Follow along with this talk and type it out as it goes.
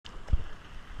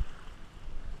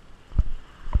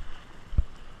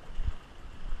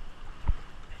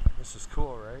This is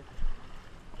cool, right?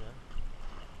 Yeah.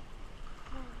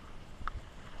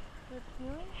 Good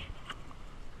feeling?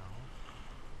 No.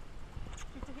 Did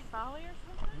you take Bali or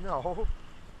something? No.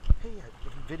 Hey,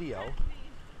 video.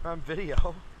 I'm on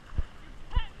video.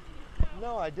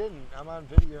 No, I didn't. I'm on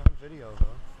video. I'm video though.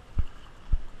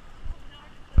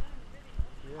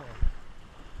 Yeah.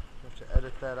 You have to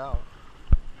edit that out.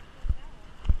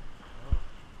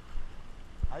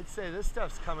 I'd say this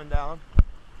stuff's coming down.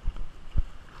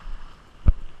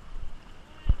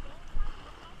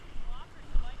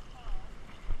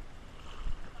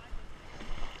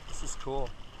 This is cool.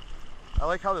 I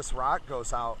like how this rock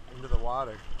goes out into the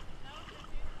water.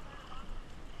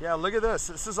 Yeah, look at this.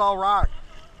 This is all rock.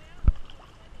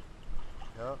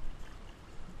 Yep.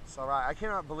 It's all right. I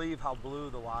cannot believe how blue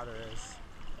the water is.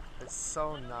 It's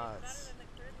so nuts.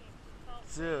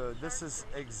 Dude, this is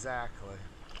exactly.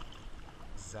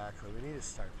 We need to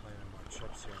start planning more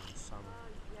trips here in the summer.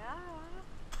 Yeah.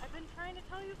 I've been trying to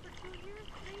tell you for 2 years,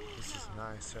 3 years This is now.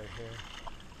 nice right here.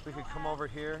 We could come over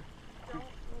here.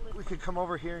 We could come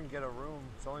over here and get a room.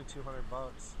 It's only $200.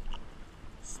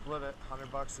 Split it,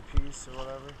 $100 a piece or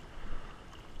whatever.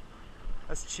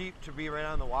 That's cheap to be right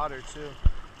on the water too.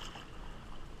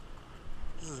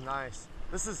 This is nice.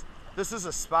 This is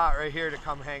a spot right here to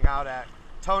come hang out at.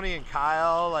 Tony and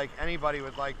Kyle, like anybody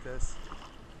would like this.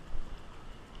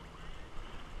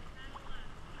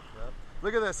 Yep.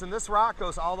 Look at this, and this rock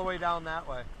goes all the way down that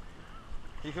way.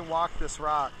 You can walk this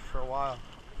rock for a while.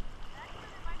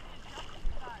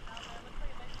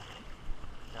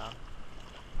 Yeah.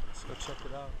 Let's go check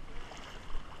it out.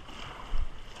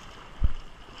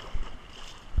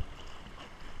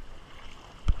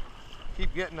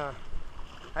 Keep getting I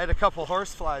had a couple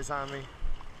horseflies on me.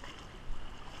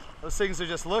 Those things are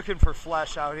just looking for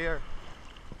flesh out here.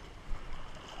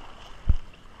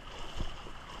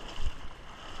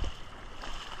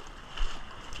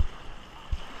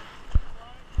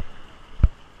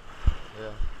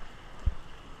 Yeah.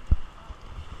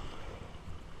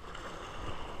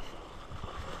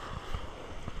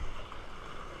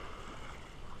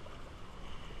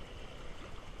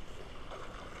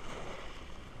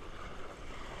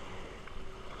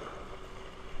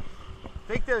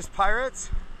 Think there's pirates?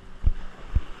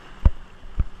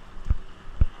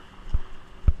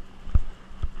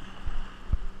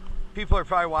 People are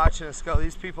probably watching us go,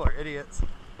 these people are idiots.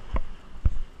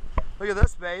 Look at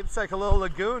this, babe. It's like a little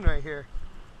lagoon right here.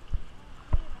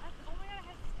 Oh my god, it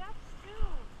has steps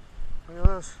too. Look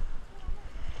at this.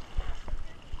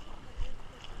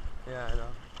 Yeah, I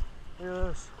know. Look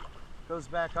at this. Goes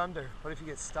back under. What if you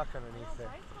get stuck underneath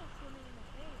there?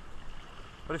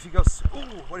 What if you go?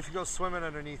 What if you go swimming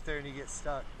underneath there and you get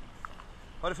stuck?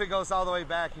 What if it goes all the way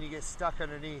back and you get stuck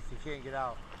underneath? You can't get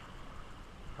out.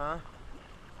 Huh?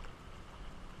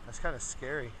 That's kind of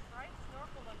scary.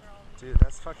 Dude,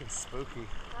 that's fucking spooky.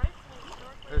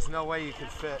 There's no way you could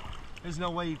fit. There's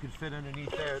no way you could fit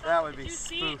underneath there. That would be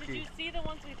spooky. Did you see the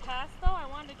ones we passed though? I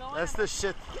wanted to go in. That's the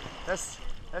shit. That's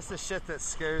the shit that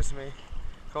scares me.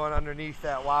 Going underneath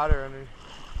that water under.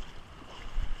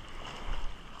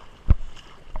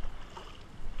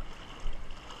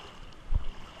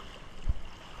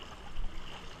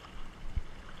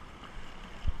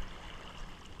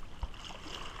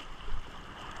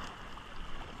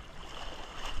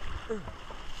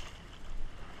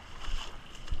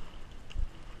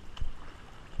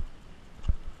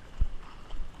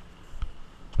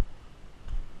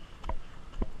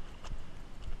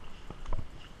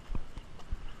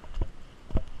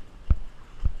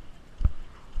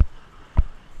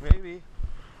 Maybe.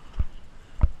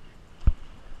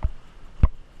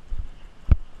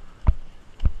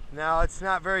 No, it's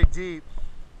not very deep.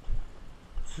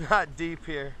 It's not deep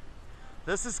here.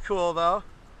 This is cool though.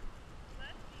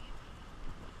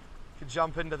 You could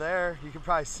jump into there. You could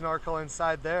probably snorkel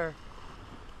inside there.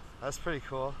 That's pretty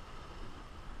cool.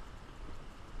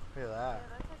 Look at that.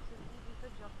 Yeah, that's actually easy. You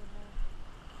could jump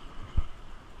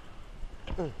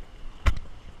in there.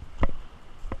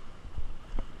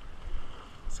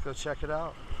 Let's go check it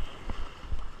out.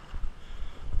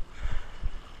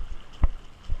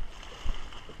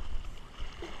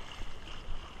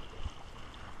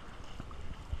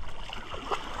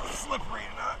 Slippery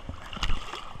nut.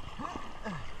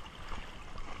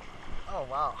 Oh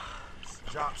wow. This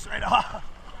drops right off.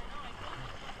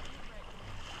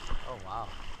 Oh wow.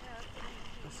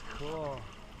 That's cool.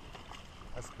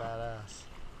 That's badass.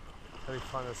 It'll be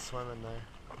fun to swim in there.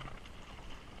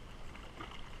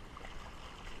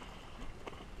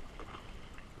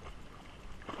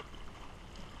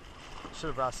 Should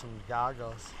have brought some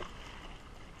goggles.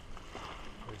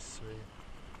 Very sweet.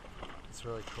 It's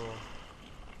really cool.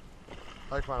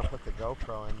 I like want to put the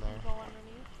GoPro in there. Go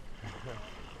underneath.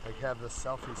 Like have the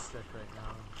selfie stick right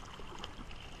now.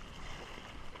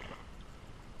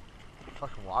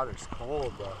 Fucking water's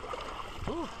cold though.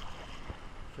 Whew.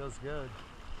 Feels good.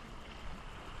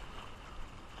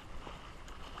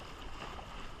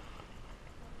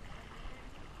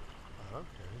 I don't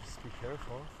care, just be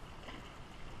careful.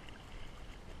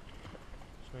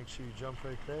 Just make sure you jump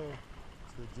right there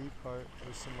to the deep part.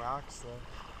 There's some rocks though.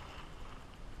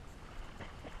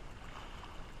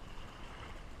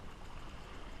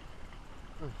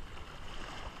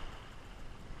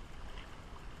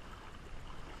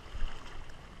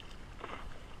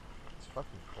 It's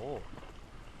fucking cold.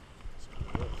 That's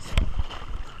what it is.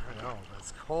 I know, but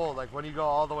it's cold. Like when you go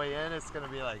all the way in, it's gonna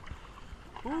be like,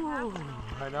 ooh,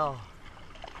 I know.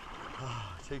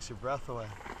 It takes your breath away.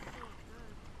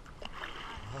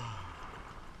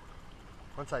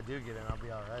 Once I do get in, I'll be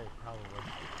all right, probably.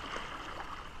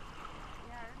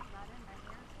 Yeah, I already got in. My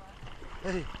hair's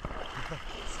wet. Hey.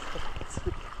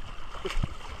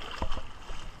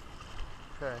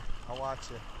 Okay, I'll watch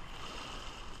you.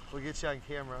 We'll get you on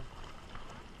camera.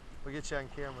 We'll get you on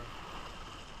camera.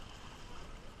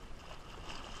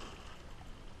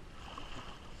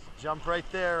 Jump right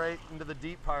there, right into the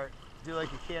deep part. Do like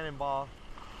a cannonball.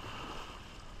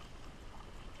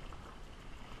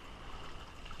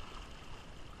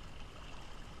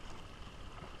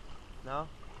 No?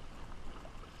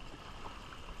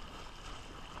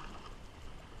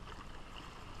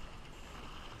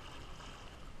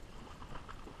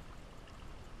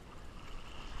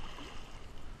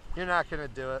 You're not gonna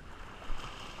do it.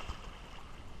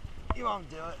 You won't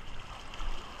do it.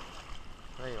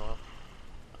 No, you won't.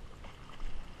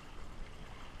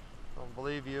 Don't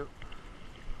believe you.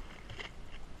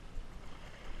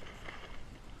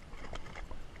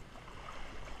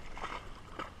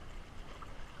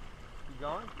 You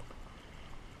going?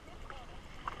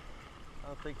 I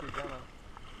don't think you're gonna.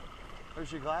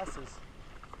 Where's your glasses?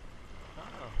 Oh.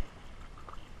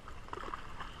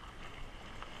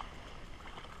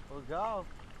 We'll go.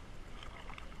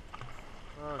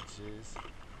 Oh, jeez.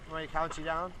 You want me to count you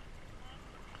down?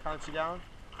 Count you down?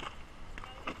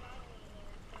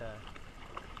 Okay.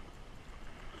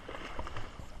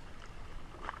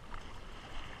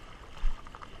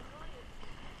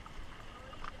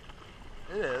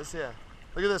 It is, yeah.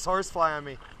 Look at this horse fly on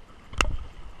me.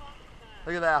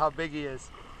 Look at that, how big he is.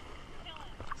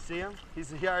 See him?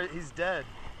 He's dead.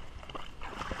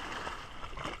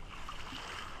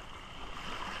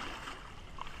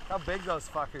 How big those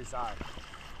fuckers are.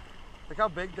 Look how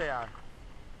big they are.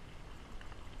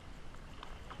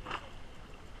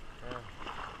 Yeah.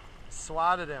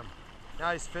 Swatted him.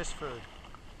 Now he's fish food.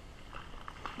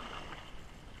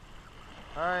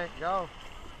 Alright, go.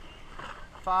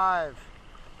 5,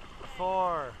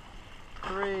 4,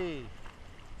 3,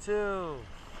 2,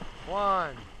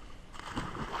 1.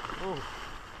 Ooh.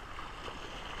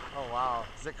 Oh wow.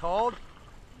 Is it cold?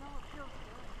 No, it feels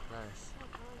good. Nice. It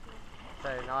feels really good.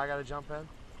 Okay, now I gotta jump in. It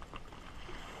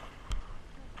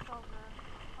feels so good.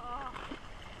 Oh,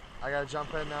 I gotta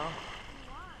jump in now. you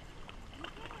want? You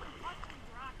can't even touch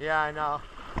these rocks. Yeah, I know.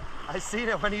 I seen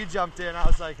it when you jumped in. I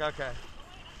was like, okay. Oh, wait, I'm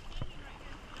standing right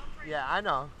here. Jump right Yeah, I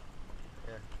know.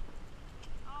 here.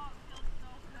 Oh, it feels so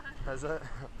good. Does it? Yeah,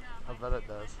 I my bet it feet-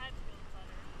 my does. head feels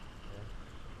better.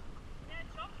 Yeah,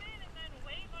 jump in and then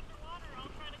wave underwater. I'll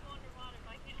try to go underwater. If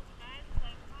I can't open my eyes, I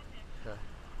have contact. Okay.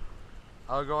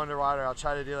 I'll go underwater. I'll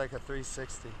try to do like a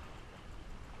 360.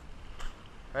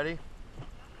 Ready? As long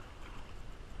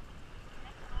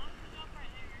as you jump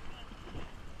right there, you're good.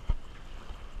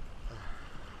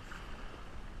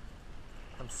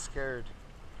 I'm scared.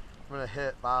 I'm gonna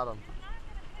hit bottom. You're not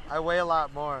gonna hit. I weigh a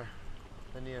lot more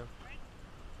than you.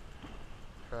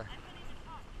 Okay. I couldn't even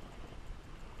talk.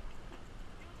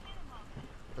 Do a cannonball.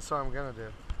 That's what I'm gonna do. I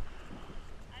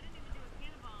didn't even do a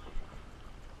cannonball.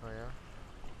 Oh yeah?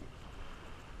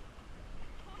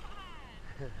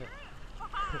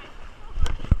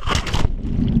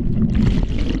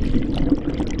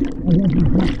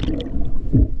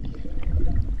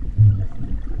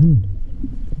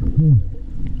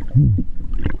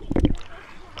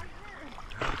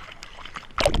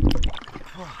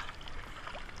 Come on.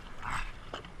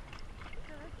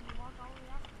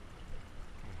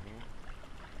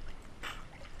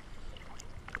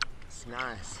 It's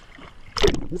nice.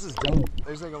 This is dope.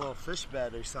 There's like a little fish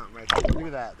bed or something right there. Look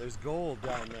at that. There's gold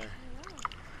down there.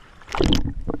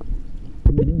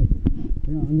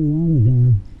 Yeah, underwater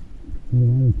guy.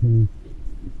 Underwater place.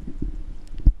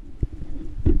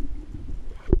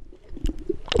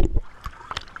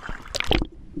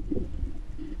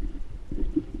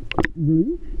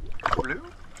 Blue? Blue?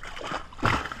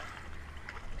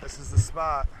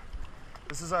 spot.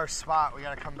 This is our spot. We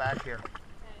gotta come back here.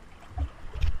 Okay.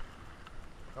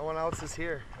 No one else is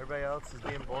here. Everybody else is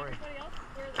being boring. Everybody else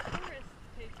is where the tourists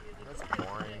take you. The That's tourist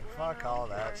boring. shit. We're on Fuck our all own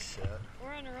that tour. shit.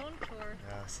 We're on our own tour.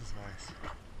 Yeah, this is nice.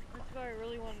 That's why I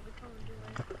really wanted to come and do my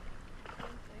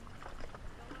own thing.